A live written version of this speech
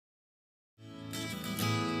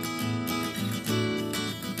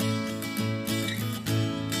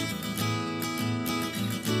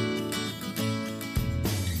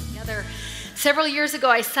Several years ago,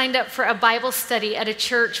 I signed up for a Bible study at a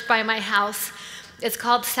church by my house. It's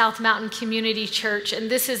called South Mountain Community Church,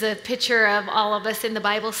 and this is a picture of all of us in the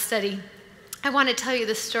Bible study. I want to tell you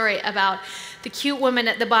the story about the cute woman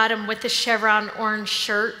at the bottom with the chevron orange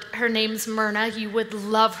shirt. Her name's Myrna. You would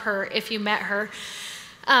love her if you met her.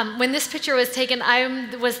 When this picture was taken,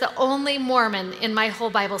 I was the only Mormon in my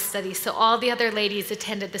whole Bible study, so all the other ladies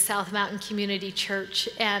attended the South Mountain Community Church,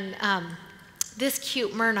 and this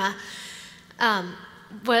cute Myrna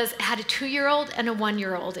had a 2-year-old and a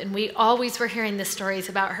 1-year-old, and we always were hearing the stories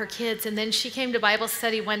about her kids. And then she came to Bible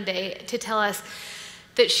study one day to tell us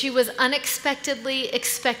that she was unexpectedly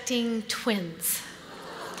expecting twins.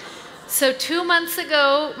 So 2 months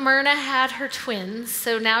ago, Myrna had her twins.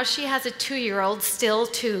 So now she has a 2-year-old, still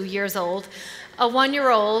 2 years old, a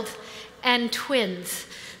 1-year-old, and twins.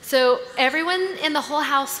 So everyone in the whole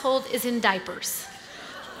household is in diapers.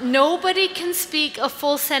 Nobody can speak a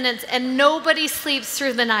full sentence, and nobody sleeps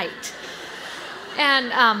through the night.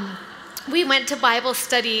 And we went to Bible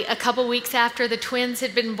study a couple weeks after the twins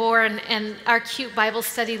had been born, and our cute Bible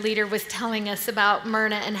study leader was telling us about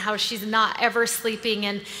Myrna and how she's not ever sleeping.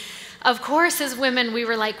 And of course, as women, we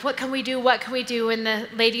were like, what can we do? What can we do? And the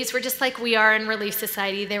ladies were just like we are in Relief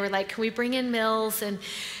Society. They were like, can we bring in meals?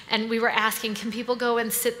 And we were asking, can people go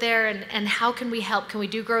and sit there? And how can we help? Can we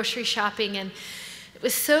do grocery shopping? And it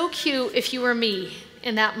was so cute if you were me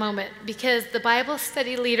in that moment, because the Bible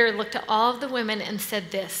study leader looked at all of the women and said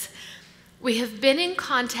this: we have been in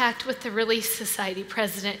contact with the Relief Society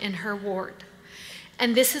president in her ward,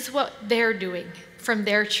 and this is what they're doing from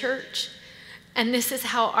their church, and this is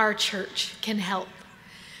how our church can help.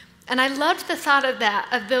 And I loved the thought of that,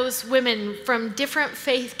 of those women from different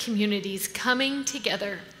faith communities coming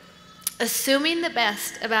together, assuming the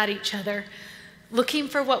best about each other, looking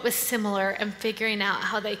for what was similar, and figuring out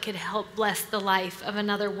how they could help bless the life of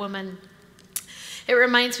another woman. It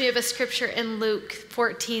reminds me of a scripture in Luke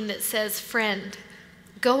 14 that says, friend,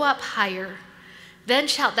 go up higher, then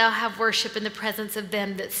shalt thou have worship in the presence of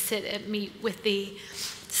them that sit at meat with thee.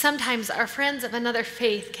 Sometimes our friends of another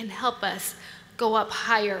faith can help us go up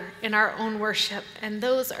higher in our own worship, and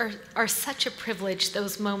those are such a privilege,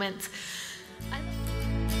 those moments.